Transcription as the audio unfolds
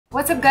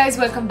What's up guys,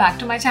 welcome back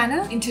to my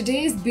channel. In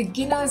today's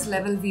beginners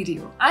level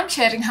video, I'm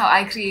sharing how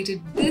I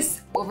created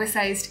this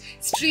oversized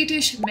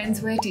streetish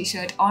menswear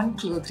t-shirt on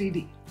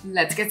CLO3d.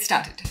 Let's get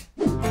started.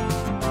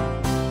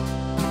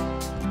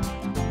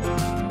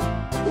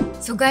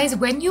 So guys,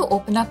 when you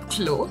open up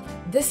CLO,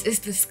 this is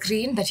the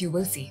screen that you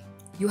will see.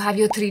 You have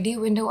your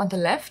 3D window on the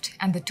left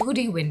and the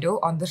 2D window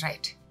on the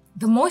right.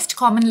 The most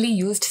commonly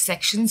used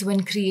sections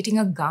when creating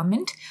a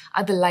garment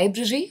are the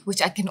library,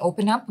 which I can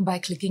open up by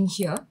clicking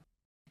here,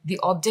 the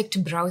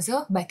object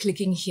browser by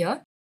clicking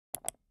here,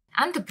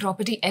 and the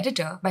property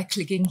editor by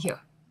clicking here.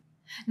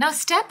 Now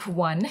step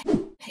 1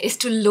 is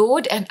to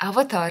load an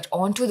avatar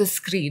onto the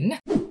screen,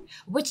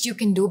 which you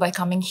can do by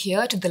coming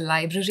here to the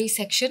library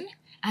section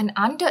and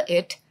under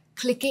it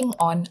clicking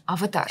on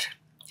avatar.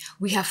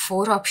 We have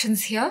 4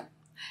 options here.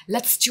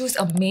 Let's choose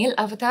a male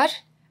avatar,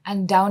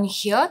 and down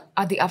here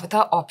are the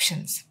avatar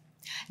options.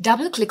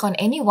 Double click on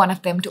any one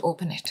of them to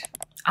open it.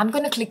 I'm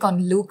going to click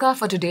on 𝐬𝐝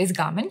for today's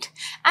garment,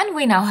 and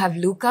we now have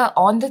𝐬𝐝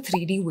on the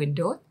 3D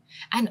window,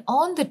 and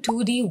on the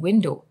 2D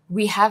window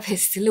we have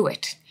his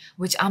silhouette,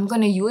 which I'm going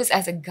to use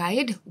as a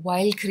guide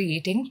while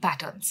creating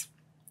patterns.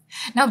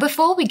 Now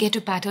before we get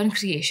to pattern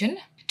creation,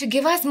 to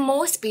give us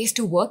more space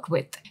to work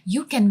with,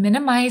 you can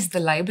minimize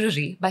the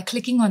library by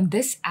clicking on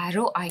this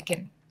arrow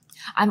icon.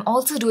 I'm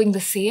also doing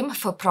the same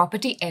for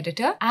property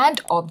editor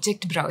and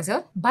object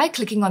browser by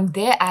clicking on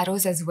their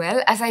arrows as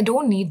well, as I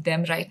don't need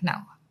them right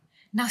now.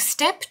 Now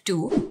step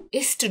 2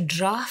 is to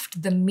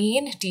draft the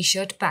main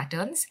t-shirt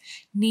patterns,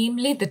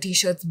 namely the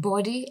t-shirt's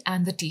body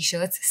and the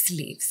t-shirt's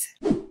sleeves.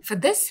 For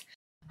this,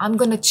 I'm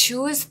going to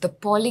choose the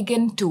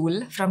polygon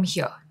tool from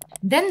here.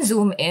 Then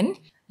zoom in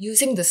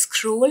using the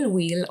scroll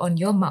wheel on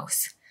your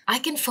mouse. I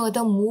can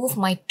further move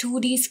my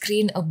 2D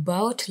screen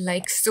about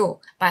like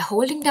so by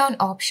holding down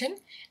Option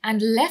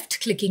and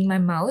left-clicking my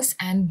mouse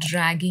and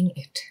dragging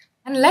it.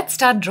 And let's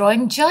start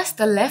drawing just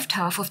the left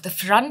half of the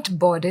front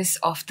bodice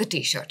of the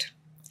t-shirt.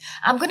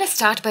 I'm going to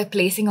start by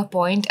placing a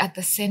point at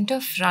the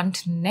center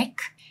front neck.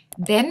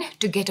 Then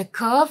to get a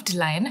curved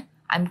line,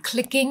 I'm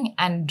clicking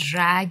and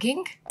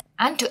dragging.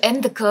 And to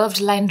end the curved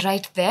line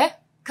right there,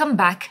 come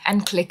back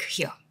and click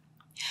here.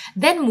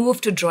 Then move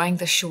to drawing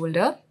the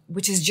shoulder,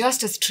 which is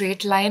just a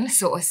straight line,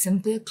 so a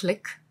simple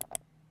click.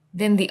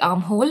 Then the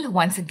armhole,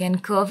 once again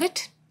curve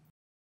it.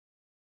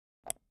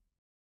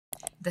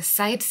 The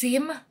side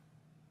seam,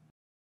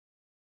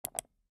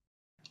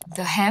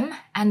 the hem,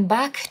 and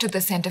back to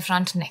the center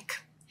front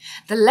neck.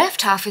 The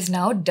left half is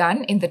now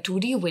done in the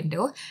 2D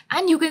window,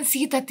 and you can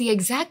see that the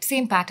exact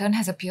same pattern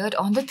has appeared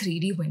on the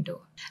 3D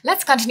window.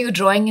 Let's continue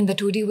drawing in the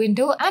 2D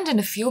window, and in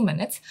a few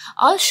minutes,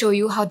 I'll show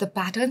you how the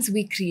patterns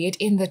we create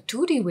in the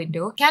 2D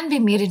window can be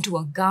made into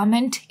a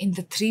garment in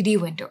the 3D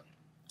window.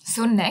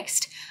 So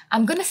next,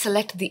 I'm going to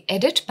select the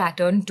Edit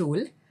Pattern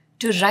tool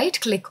to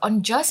right-click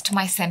on just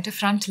my center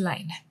front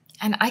line.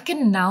 And I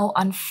can now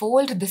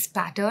unfold this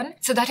pattern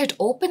so that it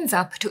opens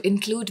up to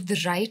include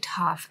the right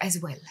half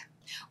as well.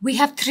 We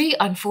have 3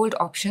 unfold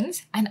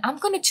options, and I'm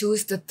going to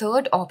choose the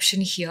third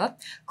option here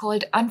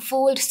called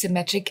Unfold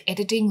Symmetric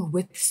Editing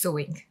with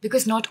Sewing,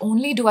 because not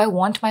only do I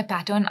want my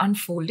pattern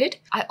unfolded,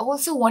 I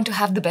also want to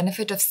have the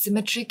benefit of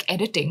symmetric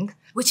editing,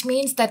 which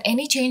means that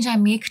any change I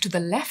make to the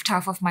left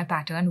half of my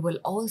pattern will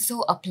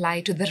also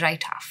apply to the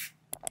right half.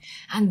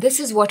 And this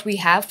is what we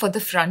have for the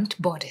front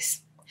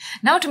bodice.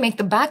 Now to make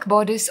the back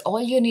bodice,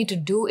 all you need to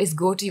do is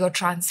go to your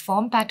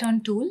Transform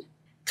Pattern tool,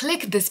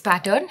 click this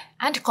pattern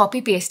and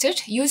copy-paste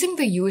it using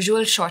the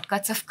usual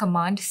shortcuts of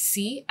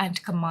Command-C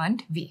and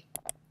Command-V.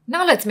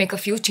 Now let's make a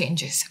few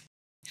changes.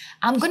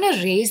 I'm going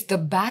to raise the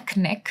back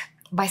neck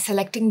by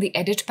selecting the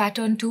Edit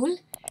Pattern tool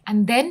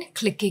and then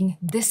clicking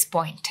this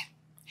point.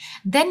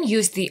 Then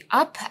use the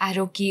up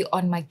arrow key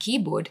on my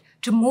keyboard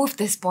to move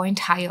this point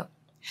higher.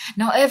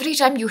 Now every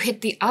time you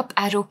hit the up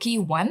arrow key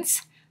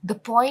once, the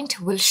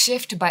point will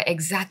shift by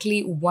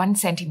exactly 1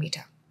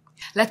 centimeter.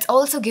 Let's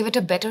also give it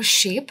a better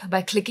shape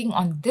by clicking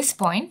on this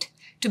point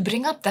to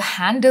bring up the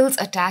handles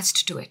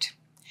attached to it.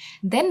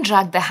 Then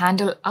drag the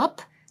handle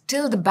up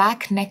till the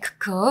back neck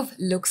curve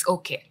looks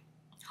okay.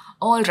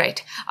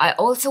 Alright, I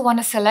also want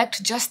to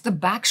select just the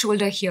back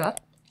shoulder here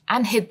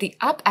and hit the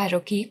up arrow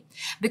key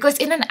because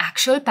in an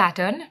actual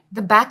pattern,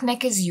 the back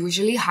neck is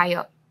usually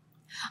higher.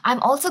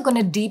 I'm also going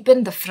to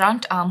deepen the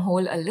front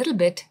armhole a little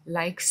bit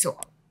like so.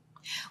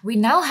 We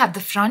now have the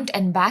front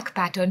and back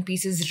pattern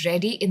pieces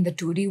ready in the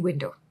 2D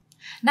window.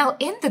 Now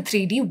in the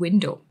 3D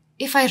window,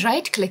 if I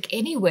right-click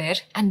anywhere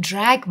and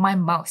drag my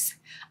mouse,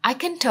 I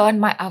can turn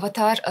my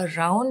avatar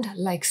around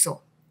like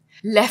so,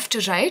 left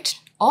to right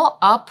or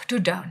up to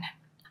down.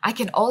 I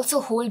can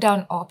also hold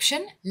down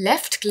Option,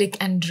 left-click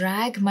and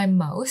drag my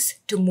mouse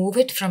to move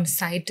it from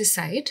side to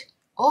side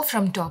or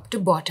from top to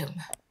bottom.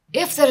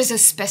 If there is a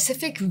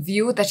specific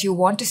view that you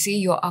want to see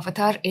your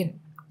avatar in,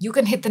 you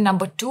can hit the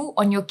number 2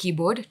 on your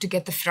keyboard to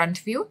get the front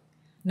view,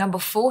 number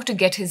 4 to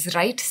get his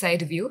right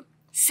side view,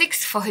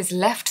 6 for his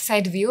left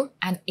side view,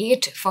 and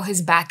 8 for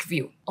his back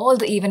view. All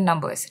the even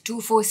numbers, 2,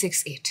 4,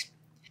 6, 8.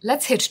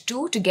 Let's hit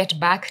 2 to get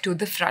back to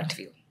the front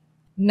view.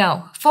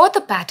 Now, for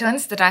the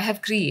patterns that I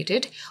have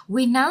created,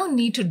 we now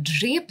need to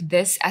drape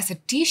this as a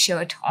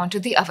t-shirt onto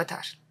the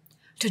avatar.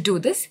 To do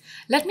this,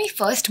 let me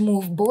first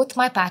move both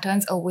my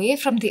patterns away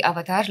from the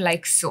avatar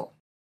like so.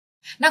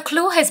 Now,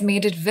 CLO has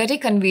made it very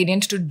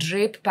convenient to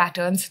drape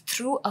patterns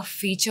through a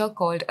feature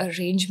called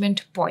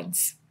arrangement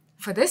points.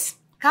 For this,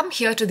 come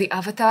here to the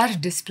avatar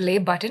display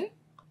button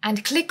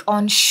and click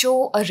on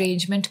show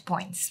arrangement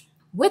points.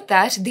 With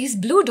that, these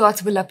blue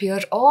dots will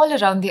appear all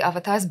around the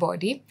avatar's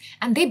body,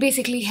 and they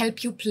basically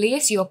help you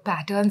place your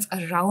patterns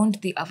around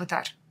the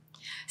avatar.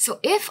 So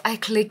if I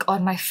click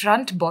on my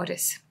front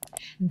bodice,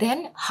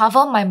 then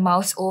hover my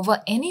mouse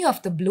over any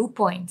of the blue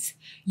points,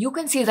 you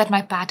can see that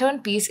my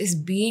pattern piece is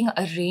being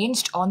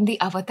arranged on the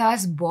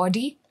avatar's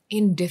body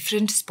in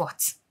different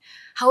spots.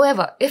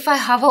 However, if I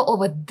hover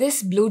over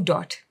this blue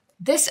dot,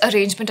 this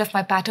arrangement of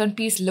my pattern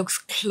piece looks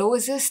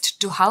closest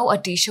to how a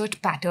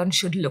t-shirt pattern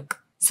should look.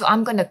 So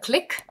I'm going to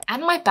click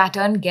and my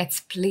pattern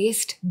gets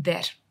placed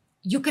there.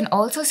 You can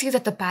also see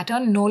that the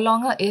pattern no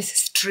longer is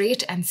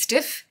straight and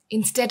stiff.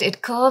 Instead,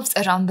 it curves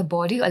around the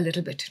body a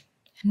little bit.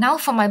 Now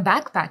for my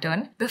back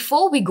pattern,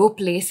 before we go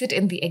place it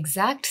in the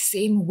exact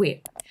same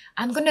way,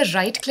 I'm going to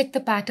right click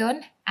the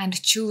pattern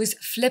and choose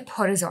flip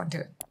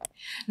horizontal.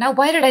 Now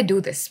why did I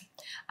do this?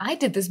 I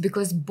did this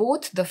because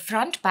both the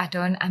front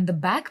pattern and the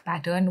back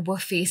pattern were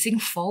facing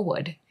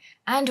forward.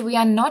 And we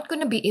are not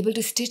going to be able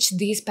to stitch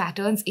these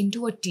patterns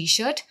into a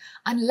t-shirt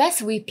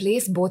unless we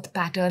place both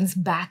patterns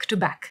back to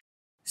back.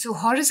 So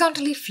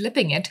horizontally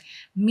flipping it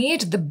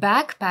made the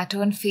back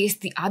pattern face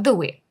the other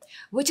way,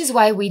 which is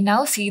why we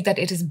now see that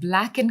it is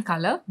black in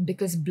color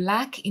because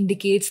black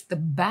indicates the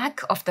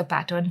back of the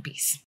pattern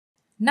piece.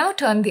 Now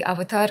turn the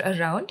avatar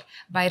around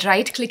by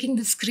right-clicking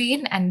the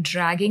screen and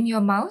dragging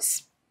your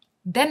mouse.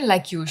 Then,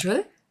 like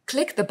usual,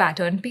 click the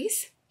pattern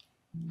piece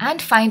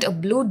and find a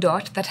blue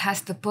dot that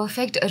has the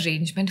perfect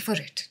arrangement for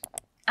it.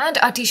 And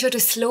our t-shirt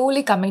is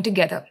slowly coming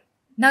together.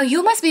 Now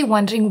you must be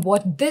wondering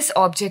what this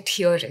object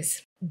here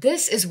is.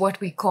 This is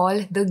what we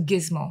call the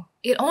gizmo.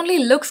 It only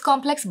looks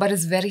complex but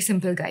is very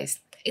simple, guys.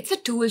 It's a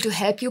tool to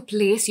help you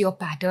place your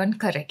pattern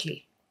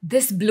correctly.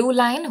 This blue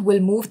line will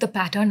move the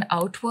pattern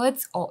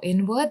outwards or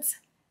inwards.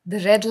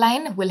 The red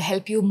line will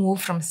help you move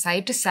from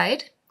side to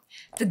side.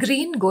 The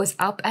green goes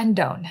up and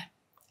down.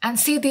 And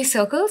see these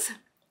circles?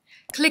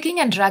 Clicking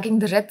and dragging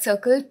the red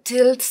circle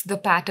tilts the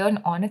pattern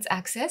on its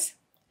axis.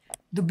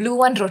 The blue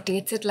one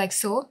rotates it like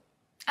so,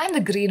 and the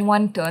green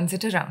one turns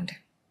it around.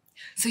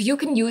 So you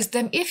can use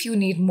them if you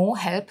need more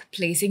help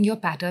placing your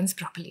patterns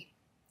properly.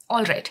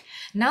 Alright,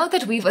 now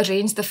that we've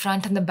arranged the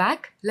front and the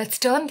back, let's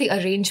turn the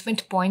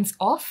arrangement points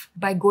off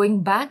by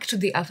going back to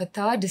the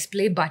avatar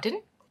display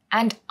button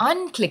and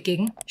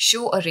unclicking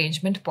show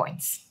arrangement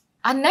points.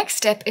 Our next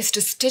step is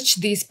to stitch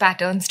these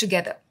patterns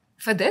together.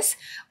 For this,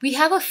 we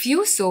have a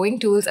few sewing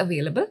tools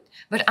available,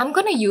 but I'm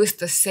going to use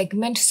the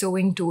segment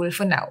sewing tool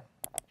for now.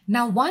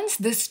 Now, once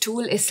this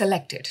tool is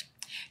selected,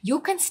 you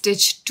can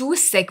stitch two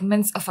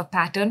segments of a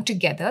pattern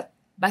together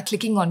by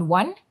clicking on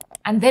one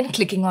and then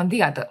clicking on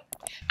the other.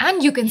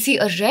 And you can see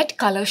a red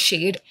color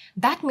shade.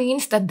 That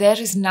means that there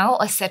is now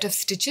a set of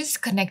stitches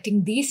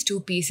connecting these two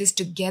pieces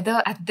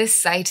together at this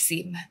side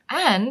seam.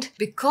 And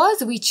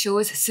because we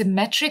chose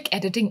symmetric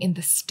editing in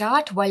the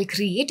start while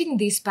creating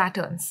these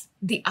patterns,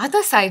 the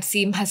other side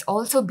seam has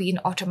also been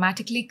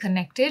automatically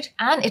connected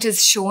and it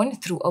is shown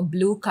through a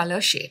blue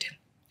color shade.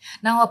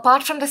 Now,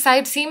 apart from the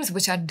side seams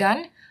which are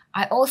done,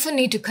 I also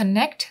need to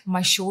connect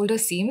my shoulder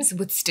seams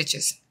with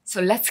stitches.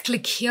 So let's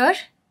click here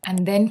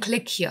and then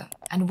click here.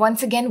 And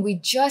once again, we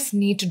just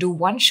need to do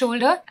one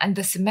shoulder and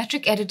the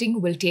symmetric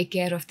editing will take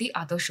care of the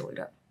other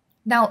shoulder.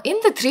 Now in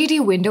the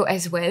 3D window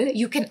as well,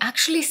 you can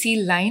actually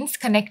see lines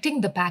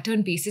connecting the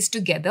pattern pieces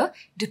together,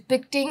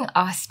 depicting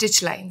our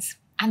stitch lines.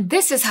 And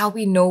this is how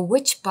we know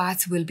which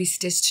parts will be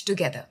stitched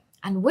together.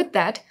 And with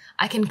that,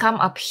 I can come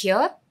up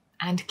here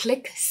and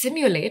click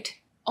simulate,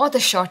 or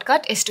the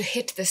shortcut is to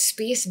hit the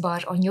space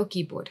bar on your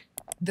keyboard.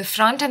 The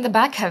front and the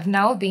back have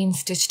now been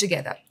stitched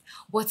together.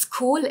 What's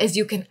cool is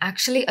you can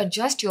actually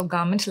adjust your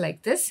garment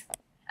like this,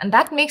 and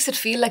that makes it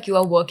feel like you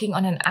are working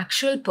on an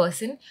actual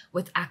person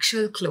with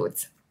actual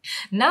clothes.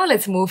 Now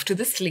let's move to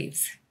the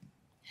sleeves.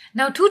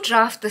 Now to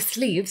draft the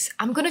sleeves,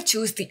 I'm going to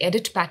choose the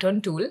Edit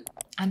Pattern tool,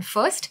 and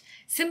first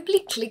simply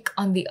click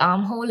on the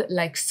armhole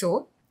like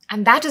so,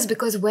 and that is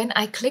because when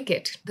I click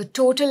it, the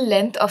total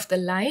length of the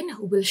line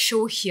will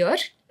show here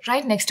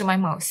right next to my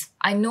mouse.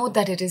 I know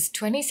that it is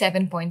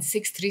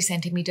 27.63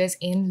 centimeters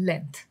in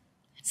length.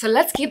 So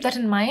let's keep that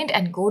in mind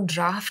and go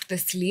draft the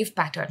sleeve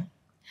pattern.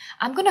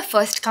 I'm going to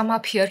first come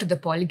up here to the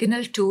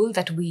polygonal tool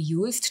that we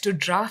used to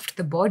draft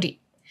the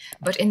body.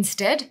 But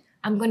instead,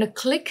 I'm going to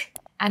click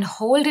and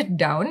hold it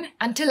down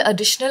until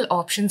additional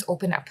options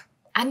open up.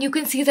 And you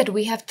can see that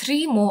we have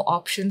 3 more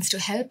options to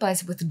help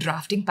us with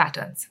drafting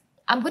patterns.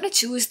 I'm going to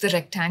choose the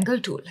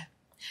rectangle tool.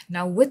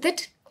 Now with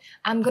it,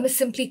 I'm going to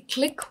simply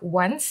click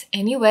once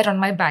anywhere on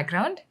my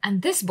background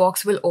and this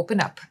box will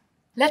open up.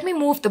 Let me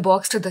move the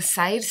box to the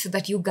side so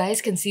that you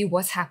guys can see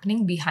what's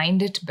happening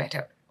behind it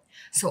better.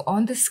 So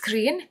on the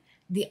screen,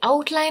 the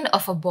outline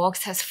of a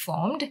box has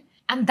formed,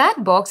 and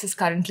that box is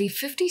currently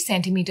 50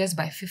 centimeters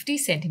by 50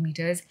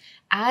 centimeters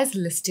as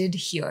listed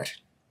here.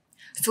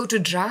 So to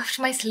draft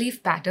my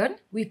sleeve pattern,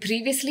 we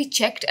previously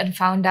checked and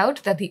found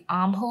out that the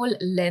armhole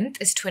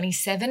length is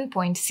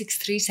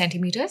 27.63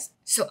 centimeters.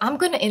 So I'm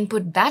going to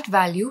input that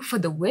value for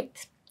the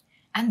width.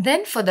 And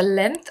then for the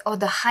length or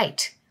the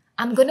height,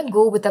 I'm going to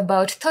go with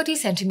about 30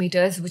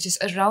 centimeters, which is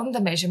around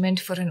the measurement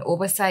for an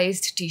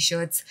oversized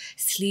t-shirt's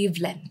sleeve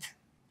length.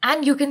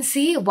 And you can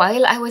see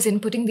while I was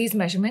inputting these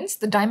measurements,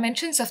 the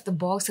dimensions of the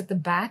box at the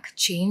back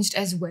changed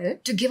as well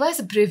to give us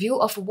a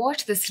preview of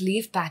what the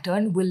sleeve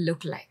pattern will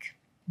look like.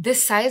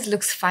 This size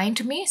looks fine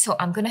to me, so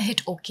I'm going to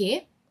hit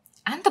OK.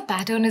 And the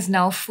pattern is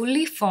now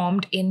fully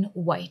formed in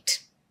white.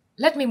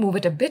 Let me move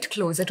it a bit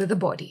closer to the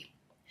body.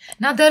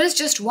 Now there is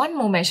just one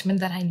more measurement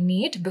that I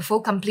need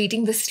before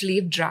completing the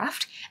sleeve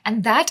draft,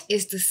 and that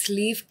is the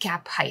sleeve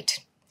cap height.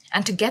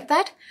 And to get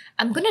that,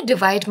 I'm going to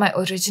divide my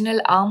original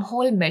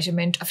armhole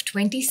measurement of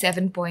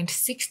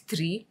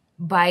 27.63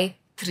 by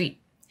 3.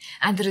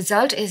 And the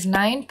result is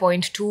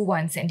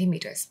 9.21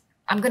 centimeters.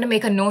 I'm going to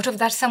make a note of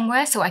that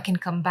somewhere so I can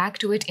come back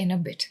to it in a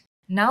bit.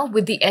 Now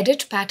with the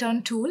Edit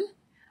Pattern tool,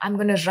 I'm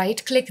going to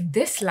right-click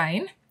this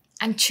line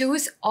and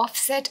choose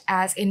Offset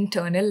as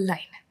Internal Line.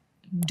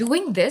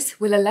 Doing this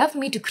will allow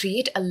me to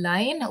create a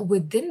line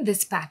within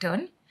this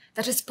pattern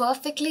that is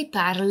perfectly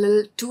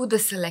parallel to the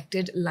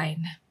selected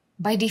line.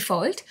 By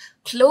default,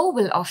 CLO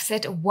will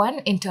offset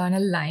one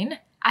internal line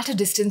at a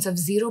distance of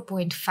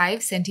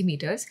 0.5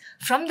 centimeters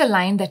from the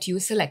line that you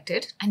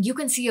selected, and you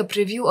can see a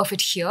preview of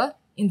it here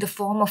in the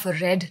form of a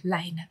red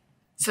line.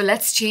 So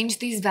let's change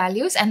these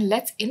values and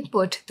let's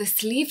input the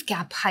sleeve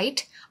cap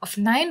height of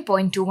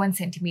 9.21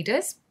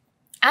 centimeters,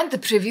 and the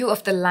preview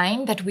of the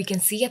line that we can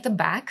see at the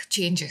back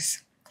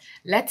changes.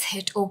 Let's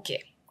hit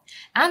OK.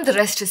 And the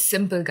rest is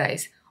simple,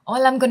 guys.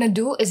 All I'm going to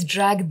do is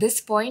drag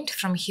this point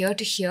from here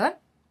to here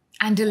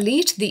and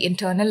delete the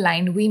internal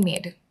line we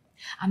made.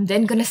 I'm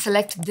then going to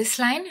select this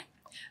line,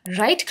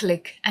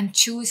 right-click and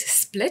choose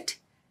Split,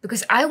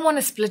 because I want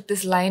to split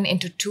this line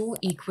into 2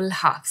 equal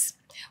halves.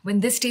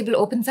 When this table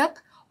opens up,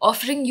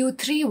 offering you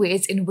 3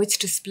 ways in which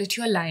to split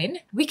your line,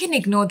 we can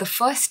ignore the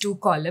first 2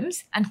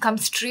 columns and come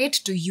straight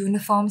to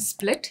uniform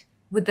split,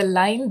 with the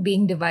line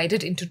being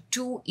divided into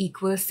 2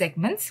 equal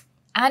segments,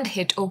 and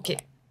hit OK.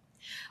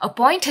 A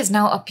point has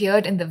now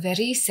appeared in the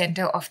very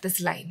center of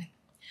this line.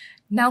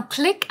 Now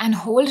click and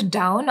hold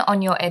down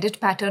on your Edit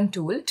Pattern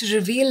tool to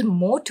reveal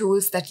more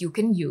tools that you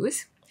can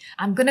use.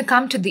 I'm going to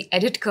come to the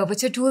Edit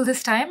Curvature tool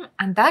this time,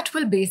 and that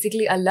will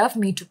basically allow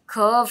me to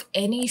curve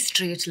any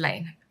straight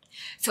line.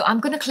 So I'm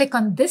going to click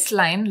on this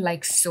line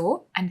like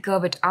so and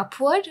curve it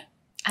upward,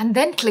 and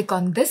then click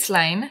on this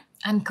line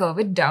and curve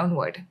it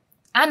downward.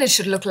 And it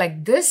should look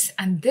like this,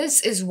 and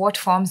this is what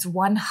forms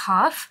one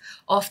half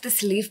of the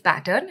sleeve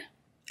pattern,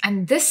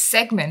 and this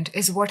segment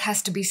is what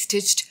has to be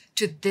stitched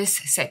to this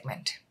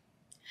segment.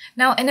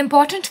 Now, an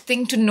important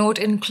thing to note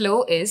in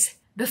CLO is,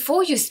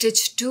 before you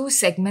stitch 2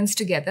 segments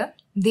together,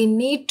 they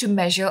need to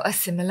measure a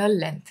similar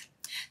length.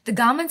 The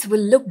garments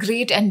will look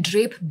great and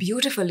drape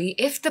beautifully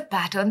if the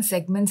pattern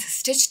segments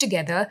stitched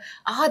together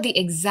are the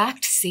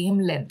exact same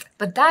length,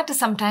 but that is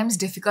sometimes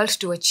difficult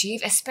to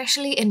achieve,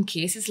 especially in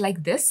cases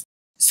like this.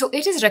 So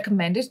it is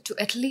recommended to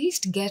at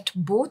least get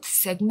both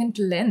segment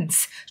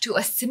lengths to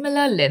a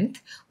similar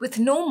length with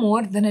no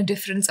more than a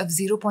difference of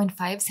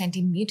 0.5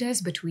 centimeters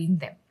between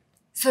them.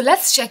 So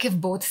let's check if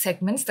both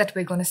segments that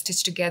we're going to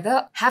stitch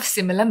together have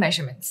similar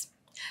measurements.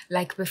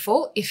 Like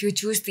before, if you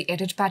choose the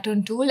Edit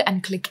Pattern tool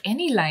and click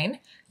any line,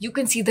 you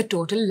can see the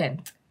total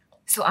length.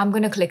 So I'm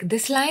going to click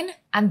this line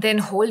and then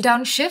hold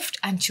down Shift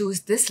and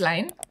choose this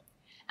line.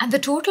 And the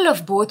total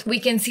of both, we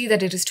can see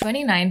that it is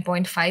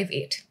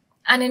 29.58.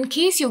 And in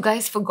case you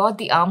guys forgot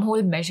the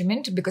armhole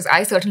measurement, because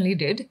I certainly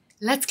did,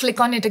 let's click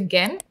on it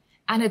again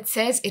and it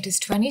says it is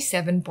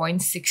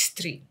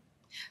 27.63.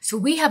 So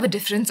we have a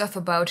difference of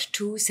about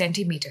 2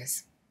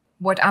 centimeters.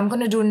 What I'm going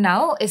to do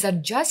now is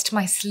adjust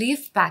my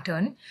sleeve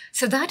pattern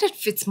so that it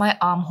fits my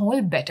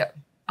armhole better.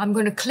 I'm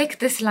going to click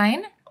this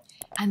line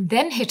and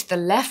then hit the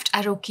left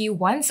arrow key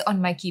once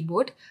on my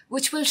keyboard,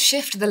 which will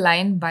shift the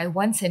line by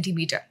 1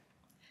 centimeter.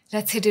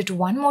 Let's hit it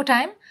one more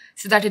time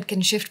so that it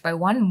can shift by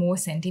 1 more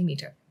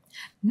centimeter.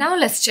 Now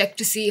let's check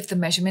to see if the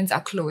measurements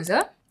are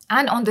closer.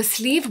 And on the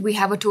sleeve, we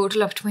have a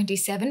total of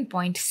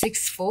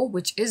 27.64,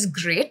 which is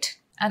great,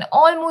 and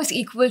almost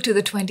equal to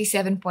the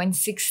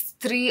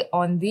 27.63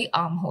 on the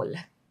armhole.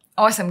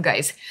 Awesome,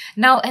 guys.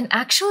 Now an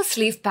actual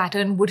sleeve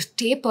pattern would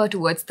taper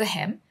towards the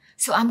hem.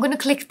 So I'm going to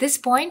click this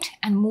point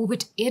and move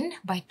it in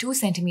by 2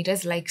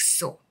 centimeters like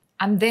so.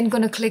 I'm then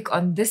going to click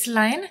on this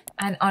line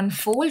and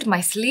unfold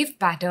my sleeve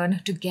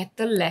pattern to get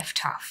the left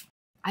half.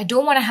 I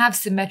don't want to have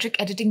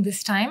symmetric editing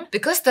this time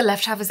because the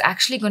left half is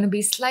actually going to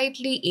be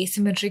slightly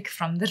asymmetric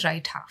from the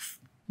right half.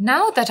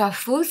 Now that our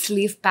full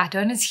sleeve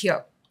pattern is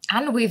here,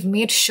 and we've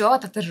made sure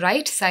that the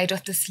right side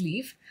of the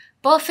sleeve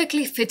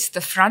perfectly fits the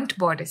front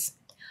bodice,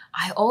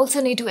 I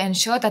also need to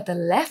ensure that the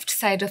left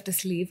side of the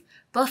sleeve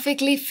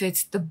perfectly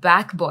fits the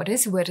back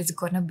bodice where it's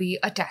going to be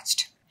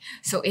attached.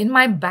 So in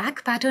my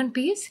back pattern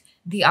piece,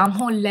 the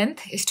armhole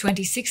length is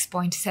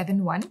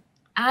 26.71.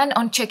 And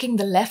on checking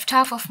the left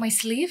half of my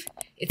sleeve,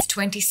 it's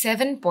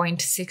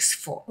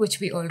 27.64, which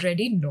we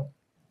already know.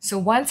 So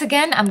once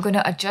again, I'm going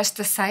to adjust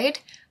the side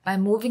by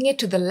moving it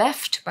to the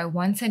left by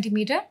 1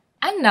 centimeter.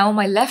 And now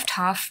my left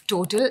half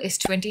total is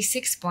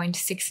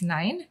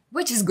 26.69,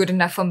 which is good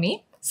enough for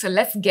me. So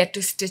let's get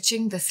to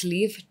stitching the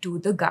sleeve to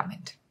the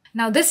garment.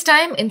 Now this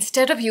time,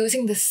 instead of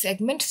using the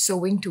segment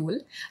sewing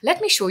tool,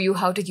 let me show you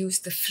how to use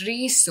the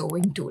free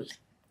sewing tool.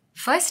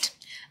 First,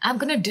 I'm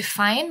going to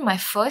define my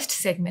first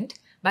segment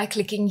by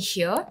clicking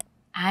here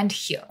and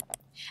here.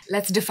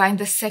 Let's define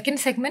the second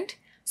segment.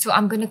 So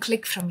I'm going to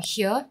click from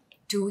here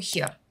to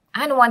here.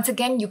 And once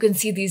again, you can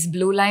see these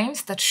blue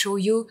lines that show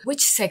you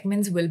which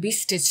segments will be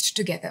stitched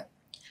together.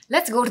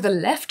 Let's go to the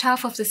left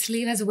half of the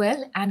sleeve as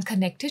well and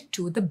connect it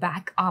to the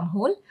back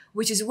armhole,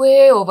 which is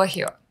way over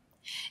here.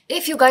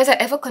 If you guys are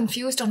ever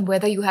confused on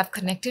whether you have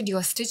connected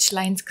your stitch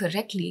lines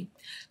correctly,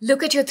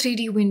 look at your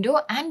 3D window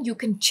and you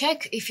can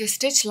check if your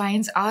stitch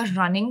lines are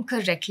running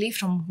correctly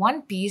from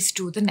one piece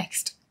to the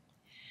next.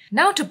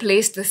 Now to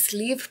place the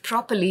sleeve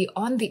properly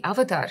on the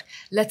avatar,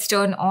 let's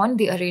turn on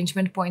the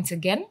arrangement points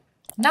again.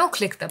 Now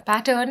click the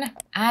pattern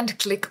and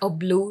click a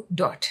blue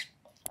dot.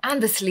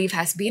 And the sleeve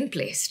has been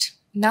placed.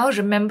 Now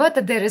remember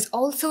that there is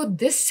also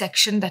this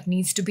section that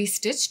needs to be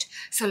stitched,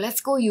 so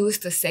let's go use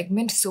the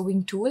segment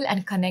sewing tool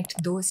and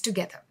connect those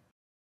together.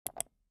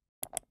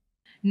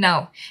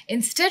 Now,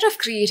 instead of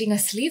creating a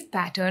sleeve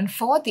pattern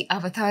for the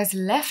avatar's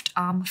left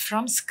arm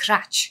from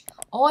scratch,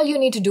 all you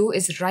need to do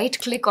is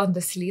right-click on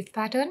the sleeve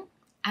pattern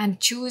and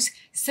choose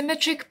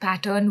Symmetric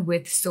Pattern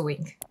with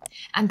Sewing.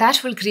 And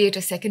that will create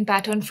a second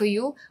pattern for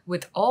you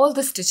with all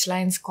the stitch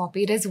lines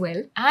copied as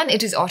well, and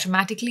it is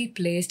automatically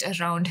placed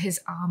around his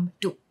arm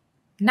too.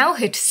 Now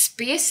hit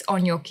space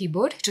on your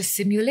keyboard to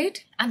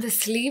simulate and the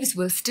sleeves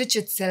will stitch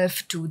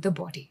itself to the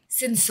body.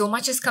 Since so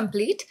much is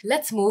complete,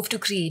 let's move to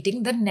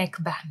creating the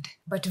neckband.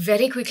 But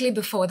very quickly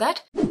before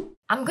that,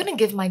 I'm going to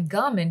give my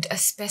garment a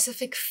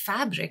specific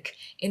fabric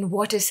in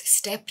what is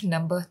step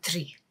number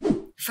 3.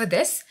 For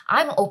this,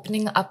 I'm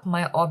opening up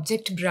my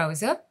object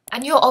browser,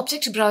 and your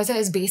object browser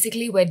is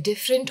basically where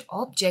different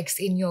objects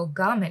in your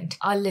garment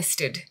are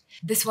listed.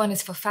 This one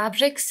is for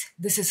fabrics,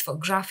 this is for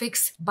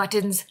graphics,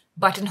 buttons,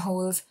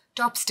 buttonholes,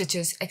 top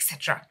stitches,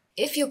 etc.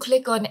 If you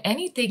click on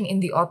anything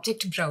in the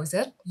object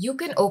browser, you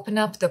can open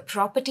up the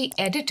property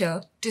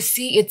editor to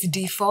see its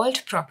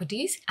default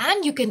properties,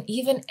 and you can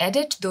even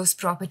edit those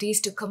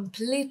properties to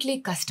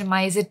completely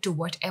customize it to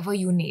whatever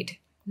you need.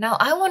 Now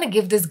I want to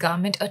give this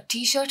garment a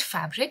t-shirt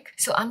fabric,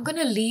 so I'm going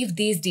to leave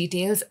these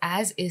details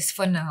as is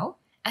for now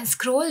and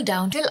scroll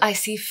down till I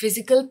see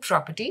physical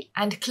property,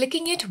 and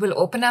clicking it will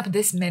open up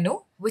this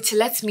menu which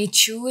lets me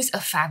choose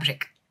a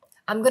fabric.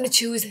 I'm going to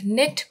choose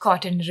knit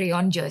cotton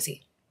rayon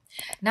jersey.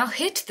 Now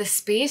hit the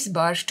space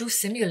bar to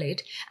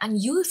simulate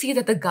and you'll see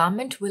that the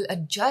garment will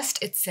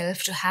adjust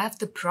itself to have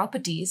the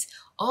properties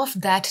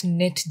of that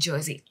knit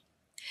jersey.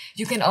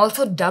 You can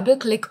also double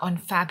click on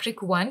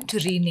fabric 1 to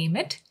rename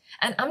it,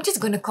 and I'm just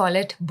going to call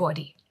it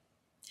body.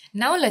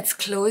 Now let's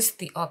close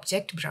the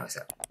object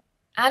browser.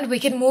 And we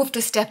can move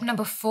to step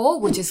number 4,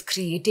 which is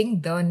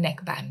creating the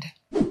neckband.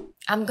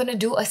 I'm going to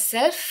do a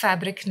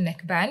self-fabric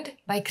neckband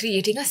by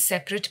creating a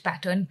separate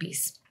pattern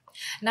piece.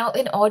 Now,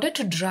 in order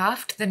to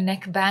draft the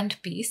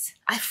neckband piece,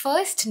 I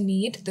first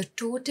need the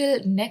total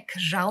neck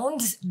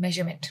rounds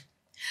measurement.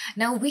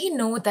 Now, we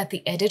know that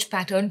the Edit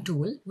Pattern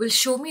tool will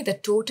show me the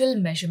total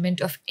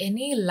measurement of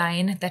any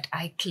line that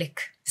I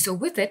click. So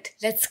with it,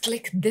 let's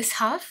click this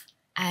half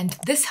and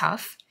this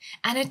half,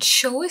 and it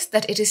shows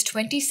that it is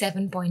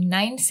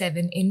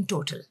 27.97 in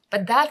total.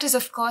 But that is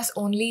of course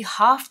only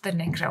half the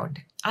neck round.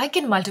 I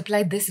can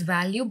multiply this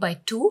value by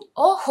 2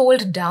 or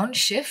hold down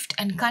Shift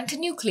and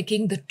continue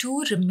clicking the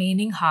 2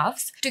 remaining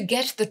halves to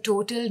get the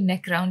total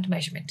neck round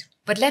measurement.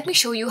 But let me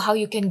show you how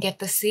you can get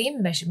the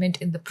same measurement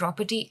in the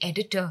property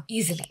editor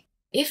easily.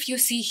 If you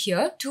see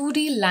here,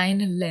 2D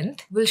line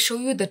length will show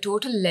you the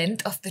total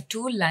length of the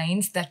 2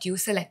 lines that you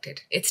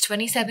selected. It's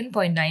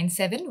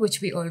 27.97,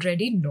 which we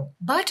already know.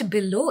 But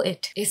below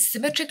it is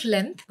symmetric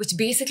length, which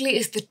basically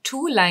is the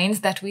 2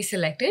 lines that we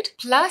selected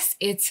plus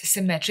its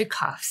symmetric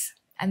halves.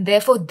 And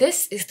therefore,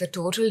 this is the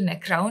total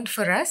neck round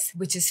for us,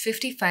 which is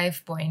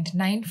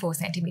 55.94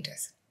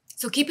 centimeters.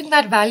 So keeping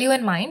that value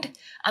in mind,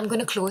 I'm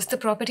going to close the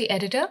property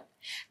editor,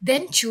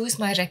 then choose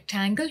my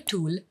rectangle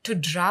tool to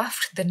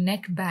draft the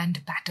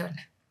neckband pattern.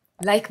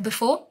 Like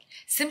before,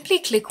 simply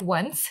click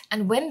once,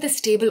 and when this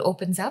table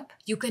opens up,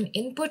 you can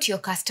input your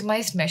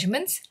customized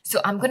measurements.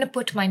 So I'm going to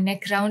put my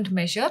neck round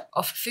measure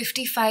of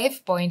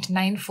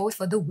 55.94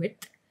 for the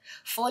width,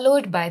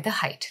 followed by the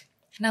height.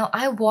 Now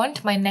I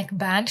want my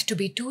neckband to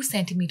be 2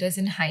 centimeters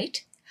in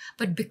height,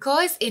 but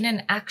because in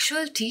an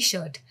actual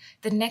t-shirt,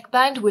 the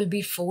neckband will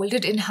be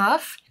folded in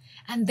half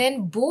and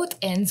then both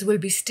ends will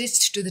be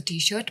stitched to the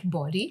t-shirt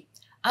body,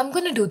 I'm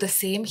going to do the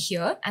same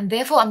here, and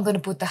therefore I'm going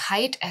to put the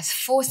height as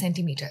 4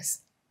 centimeters.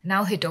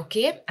 Now hit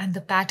OK and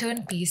the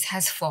pattern piece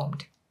has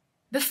formed.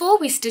 Before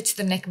we stitch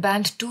the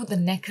neckband to the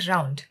neck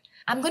round,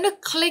 I'm going to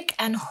click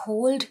and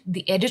hold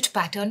the Edit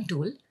Pattern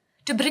tool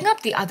to bring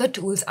up the other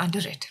tools under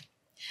it.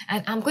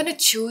 And I'm going to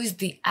choose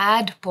the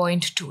Add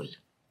Point tool.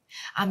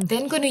 I'm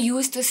then going to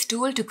use this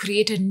tool to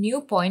create a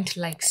new point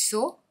like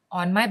so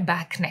on my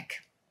back neck.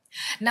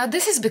 Now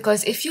this is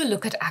because if you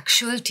look at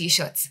actual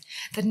t-shirts,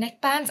 the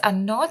neckbands are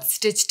not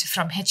stitched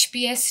from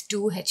HPS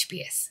to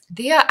HPS.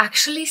 They are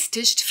actually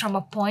stitched from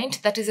a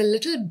point that is a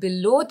little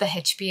below the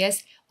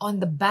HPS on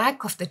the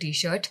back of the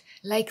t-shirt,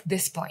 like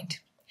this point.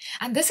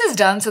 And this is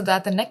done so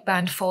that the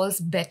neckband falls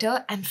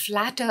better and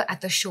flatter at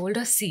the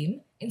shoulder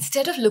seam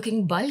instead of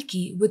looking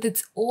bulky with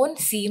its own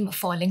seam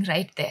falling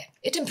right there.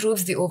 It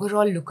improves the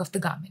overall look of the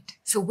garment.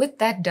 So with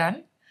that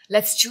done,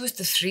 let's choose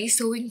the free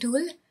sewing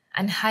tool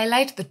and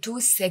highlight the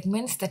two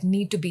segments that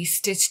need to be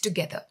stitched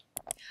together.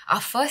 Our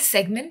first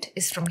segment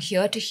is from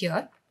here to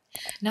here.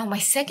 Now my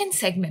second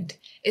segment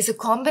is a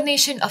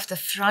combination of the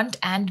front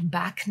and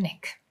back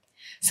neck.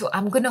 So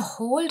I'm going to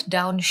hold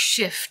down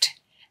Shift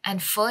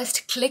and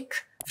first click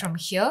from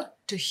here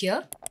to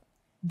here,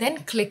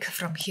 then click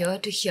from here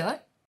to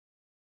here,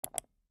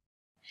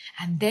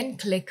 and then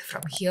click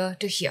from here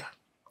to here.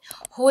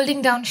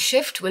 Holding down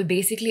Shift will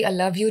basically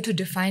allow you to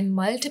define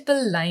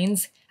multiple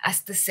lines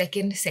as the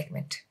second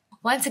segment.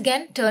 Once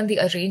again, turn the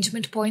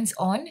arrangement points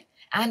on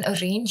and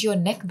arrange your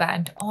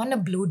neckband on a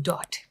blue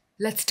dot.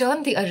 Let's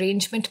turn the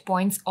arrangement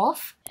points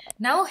off.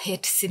 Now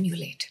hit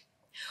Simulate.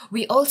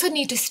 We also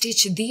need to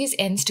stitch these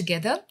ends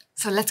together,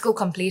 so let's go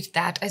complete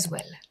that as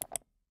well.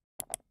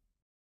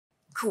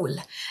 Cool.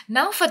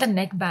 Now for the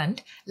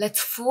neckband,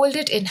 let's fold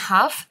it in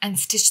half and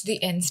stitch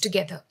the ends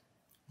together.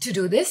 To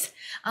do this,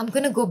 I'm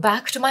going to go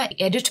back to my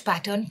Edit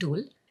Pattern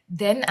tool.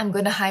 Then I'm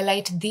going to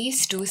highlight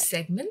these two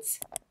segments,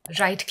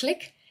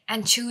 right-click,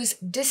 and choose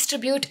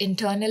Distribute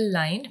Internal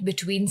Line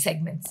Between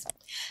Segments.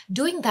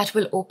 Doing that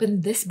will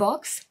open this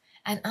box,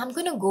 and I'm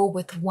going to go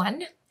with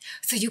 1.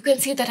 So you can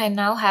see that I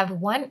now have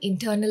one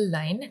internal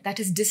line that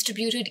is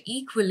distributed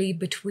equally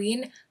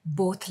between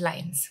both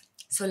lines.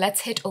 So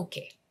let's hit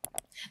OK.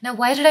 Now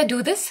why did I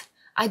do this?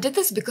 I did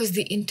this because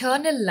the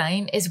internal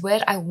line is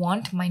where I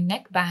want my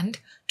neckband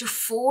to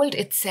fold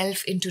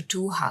itself into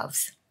two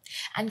halves.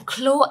 And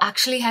𝐀𝐝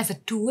actually has a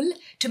tool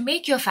to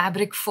make your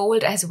fabric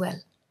fold as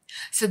well.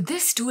 So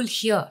this tool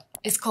here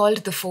is called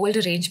the Fold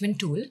Arrangement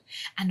tool,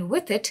 and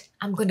with it,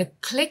 I'm going to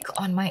click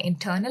on my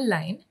internal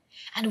line,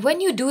 and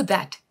when you do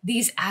that,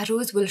 these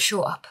arrows will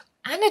show up.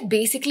 And it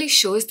basically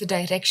shows the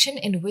direction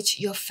in which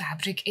your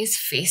fabric is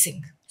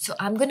facing. So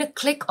I'm going to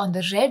click on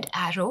the red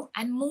arrow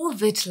and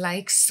move it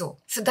like so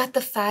that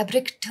the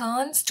fabric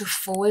turns to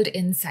fold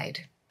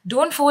inside.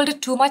 Don't fold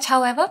it too much,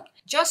 however,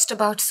 just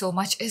about so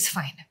much is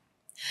fine.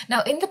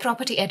 Now in the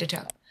property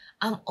editor,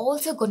 I'm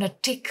also going to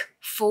tick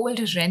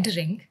Fold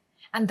Rendering,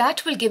 and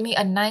that will give me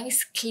a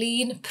nice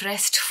clean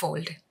pressed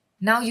fold.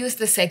 Now use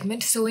the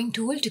segment sewing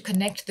tool to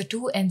connect the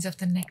two ends of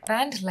the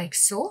neckband like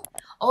so.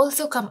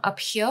 Also come up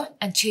here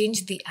and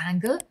change the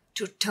angle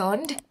to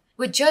turned,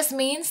 which just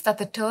means that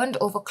the turned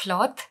over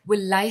cloth will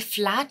lie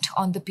flat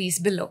on the piece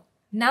below.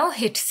 Now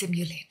hit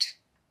Simulate.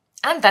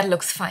 And that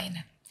looks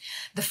fine.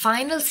 The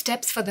final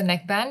steps for the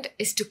neckband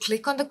is to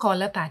click on the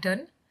collar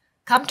pattern,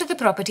 come to the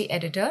property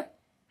editor,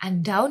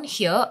 and down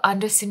here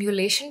under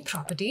Simulation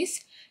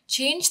Properties,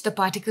 change the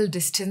particle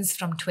distance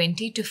from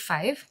 20 to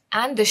 5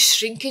 and the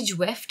shrinkage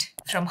weft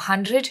from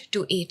 100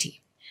 to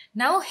 80.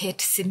 Now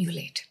hit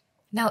Simulate.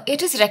 Now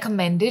it is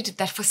recommended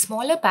that for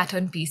smaller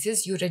pattern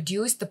pieces you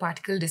reduce the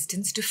particle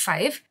distance to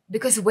 5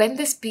 because when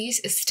this piece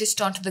is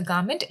stitched onto the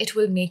garment it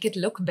will make it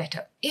look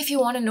better. If you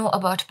want to know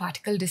about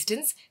particle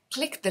distance,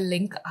 click the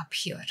link up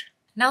here.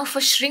 Now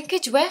for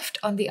shrinkage weft,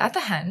 on the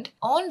other hand,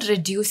 on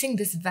reducing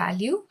this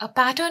value, a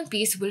pattern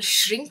piece will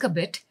shrink a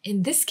bit.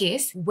 In this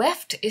case,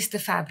 weft is the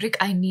fabric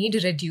I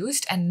need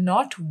reduced and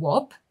not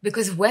warp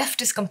because weft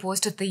is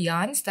composed of the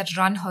yarns that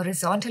run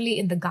horizontally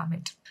in the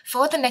garment.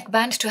 For the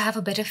neckband to have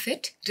a better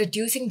fit,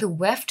 reducing the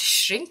weft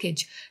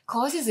shrinkage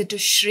causes it to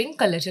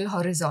shrink a little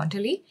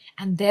horizontally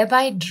and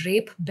thereby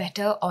drape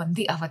better on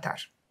the avatar.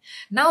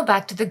 Now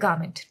back to the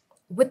garment.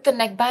 With the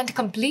neckband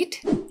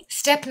complete,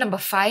 step number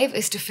 5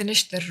 is to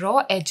finish the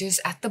raw edges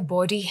at the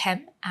body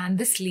hem and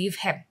the sleeve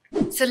hem.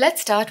 So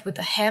let's start with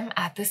the hem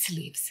at the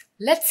sleeves.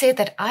 Let's say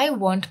that I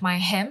want my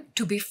hem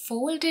to be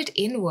folded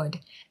inward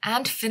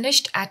and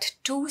finished at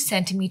 2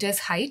 centimeters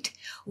height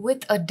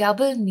with a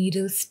double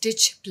needle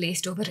stitch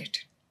placed over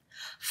it.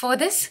 For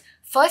this,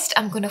 first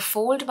I'm going to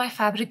fold my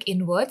fabric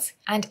inwards,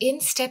 and in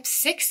step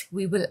 6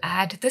 we will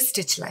add the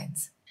stitch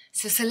lines.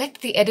 So select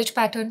the Edit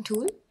Pattern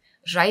tool,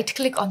 right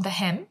click on the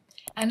hem,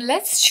 and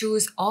let's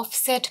choose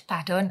Offset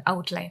Pattern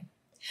Outline.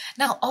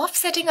 Now,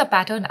 offsetting a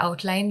pattern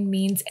outline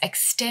means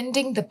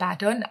extending the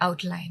pattern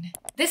outline.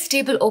 This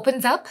table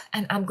opens up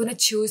and I'm going to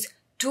choose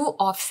 2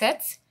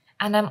 offsets,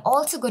 and I'm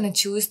also going to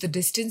choose the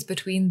distance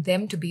between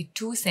them to be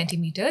 2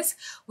 centimeters,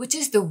 which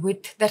is the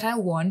width that I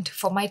want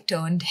for my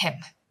turned hem.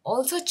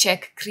 Also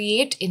check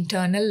Create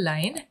Internal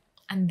Line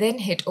and then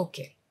hit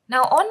OK.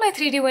 Now on my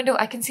 3D window,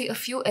 I can see a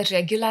few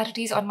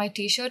irregularities on my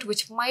t-shirt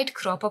which might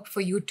crop up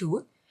for you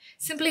too.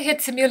 Simply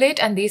hit Simulate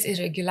and these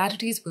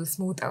irregularities will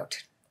smooth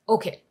out.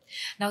 Okay,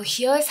 now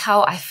here's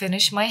how I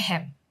finish my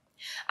hem.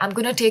 I'm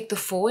going to take the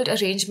fold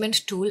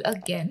arrangement tool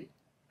again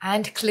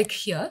and click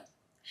here.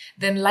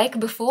 Then like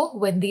before,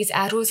 when these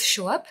arrows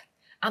show up,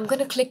 I'm going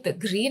to click the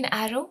green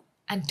arrow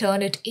and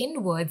turn it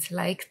inwards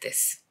like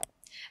this.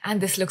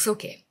 And this looks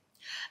okay.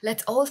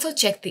 Let's also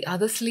check the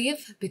other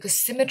sleeve because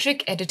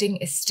symmetric editing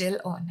is still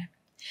on.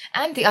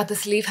 And the other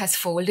sleeve has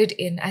folded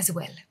in as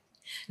well.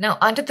 Now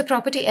under the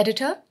property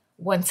editor,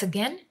 once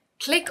again,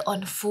 click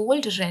on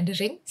fold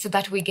rendering so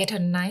that we get a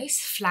nice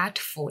flat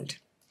fold.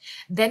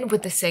 Then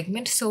with the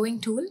segment sewing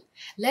tool,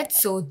 let's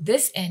sew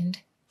this end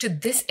to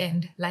this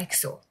end like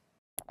so.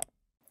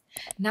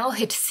 Now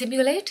hit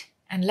simulate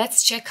and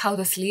let's check how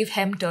the sleeve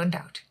hem turned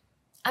out.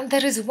 And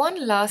there is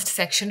one last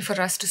section for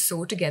us to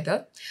sew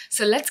together,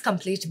 so let's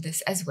complete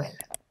this as well.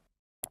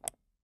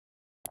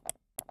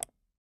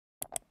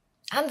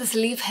 And the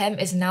sleeve hem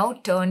is now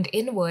turned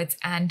inwards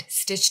and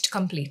stitched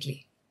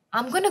completely.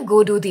 I'm going to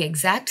go do the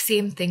exact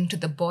same thing to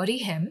the body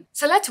hem,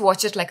 so let's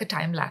watch it like a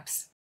time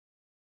lapse.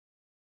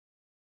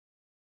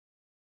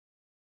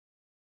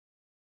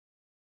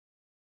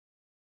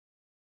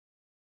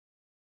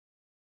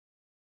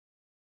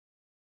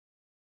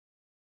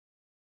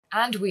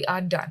 And we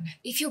are done.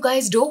 If you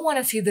guys don't want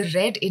to see the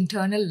red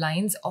internal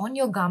lines on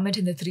your garment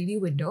in the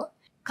 3D window,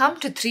 come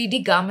to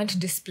 3D garment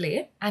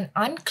display and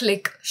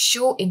unclick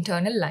show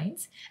internal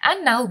lines,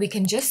 and now we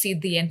can just see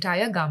the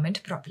entire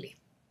garment properly.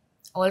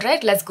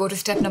 Alright, let's go to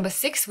step number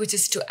 6, which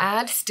is to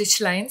add stitch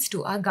lines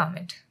to our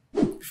garment.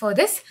 For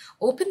this,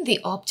 open the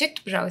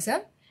object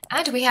browser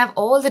and we have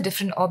all the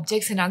different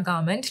objects in our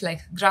garment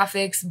like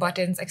graphics,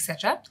 buttons,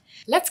 etc.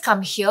 Let's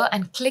come here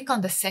and click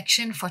on the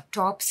section for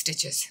top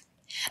stitches.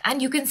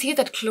 And you can see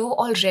that CLO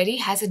already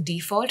has a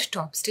default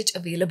top stitch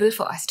available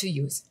for us to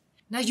use.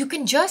 Now you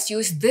can just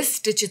use this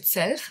stitch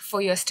itself for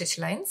your stitch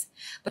lines,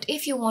 but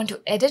if you want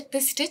to edit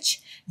this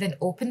stitch, then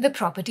open the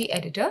property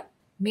editor,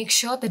 make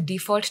sure the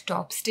default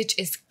top stitch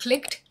is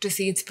clicked to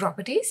see its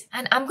properties,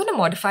 and I'm going to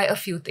modify a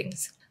few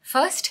things.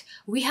 First,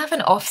 we have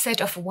an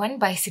offset of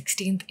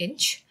 1/16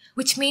 inch,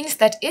 which means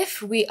that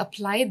if we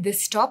apply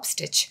this top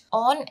stitch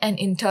on an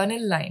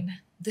internal line,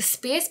 the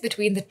space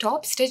between the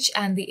top stitch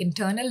and the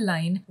internal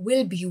line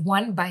will be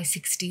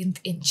 1/16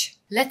 inch.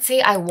 Let's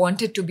say I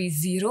want it to be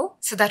 0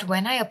 so that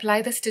when I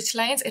apply the stitch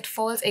lines, it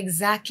falls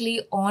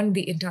exactly on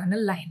the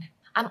internal line.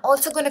 I'm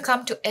also going to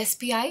come to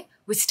SPI,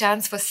 which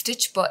stands for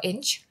stitch per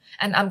inch,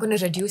 and I'm going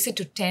to reduce it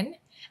to 10.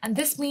 And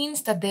this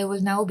means that there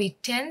will now be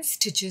 10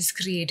 stitches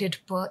created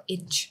per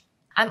inch.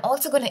 I'm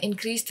also going to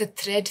increase the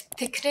thread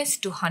thickness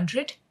to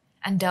 100.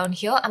 And down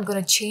here, I'm going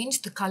to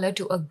change the color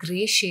to a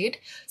gray shade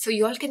so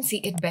you all can see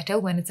it better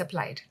when it's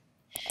applied.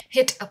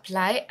 Hit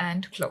apply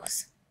and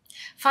close.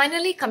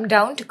 Finally, come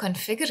down to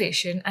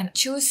configuration and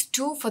choose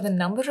 2 for the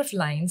number of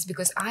lines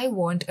because I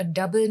want a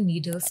double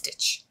needle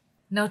stitch.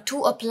 Now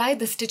to apply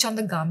the stitch on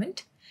the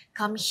garment,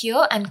 come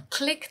here and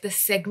click the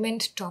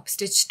segment top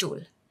stitch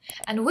tool.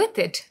 And with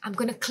it, I'm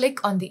going to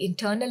click on the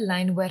internal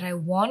line where I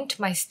want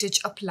my stitch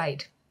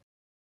applied.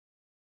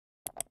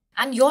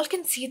 And you all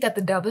can see that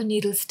the double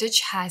needle stitch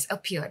has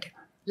appeared.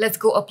 Let's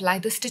go apply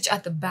the stitch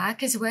at the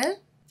back as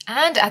well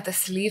and at the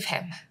sleeve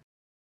hem.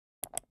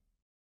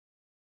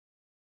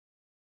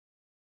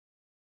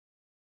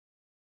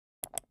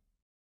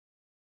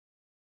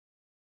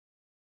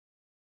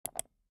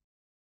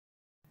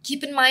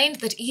 Keep in mind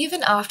that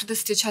even after the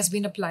stitch has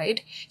been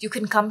applied, you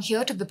can come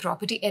here to the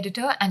property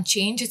editor and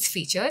change its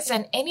features,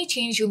 and any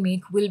change you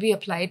make will be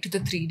applied to the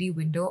 3D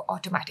window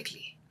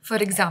automatically. For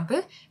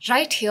example,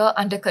 right here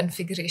under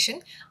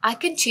configuration, I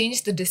can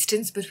change the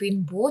distance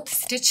between both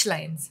stitch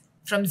lines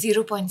from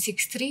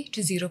 0.63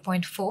 to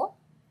 0.4,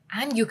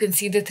 and you can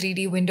see the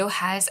 3D window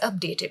has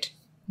updated.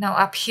 Now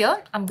up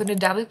here, I'm going to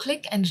double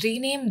click and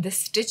rename this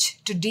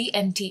stitch to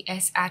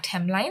DNTS at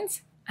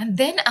hemlines. And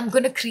then I'm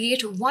going to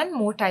create one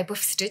more type of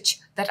stitch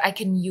that I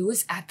can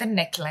use at the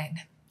neckline.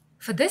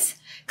 For this,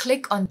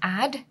 click on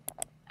Add,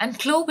 and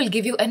CLO will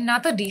give you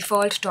another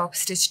default top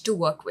stitch to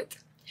work with.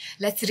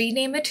 Let's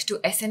rename it to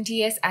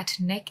SNTS at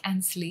neck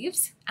and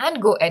sleeves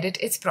and go edit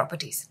its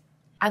properties.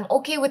 I'm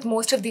okay with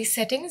most of these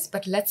settings,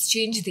 but let's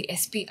change the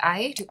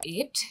SPI to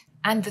 8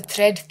 and the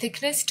thread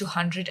thickness to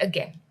 100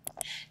 again.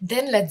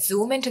 Then let's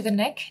zoom into the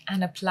neck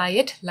and apply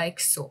it like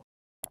so.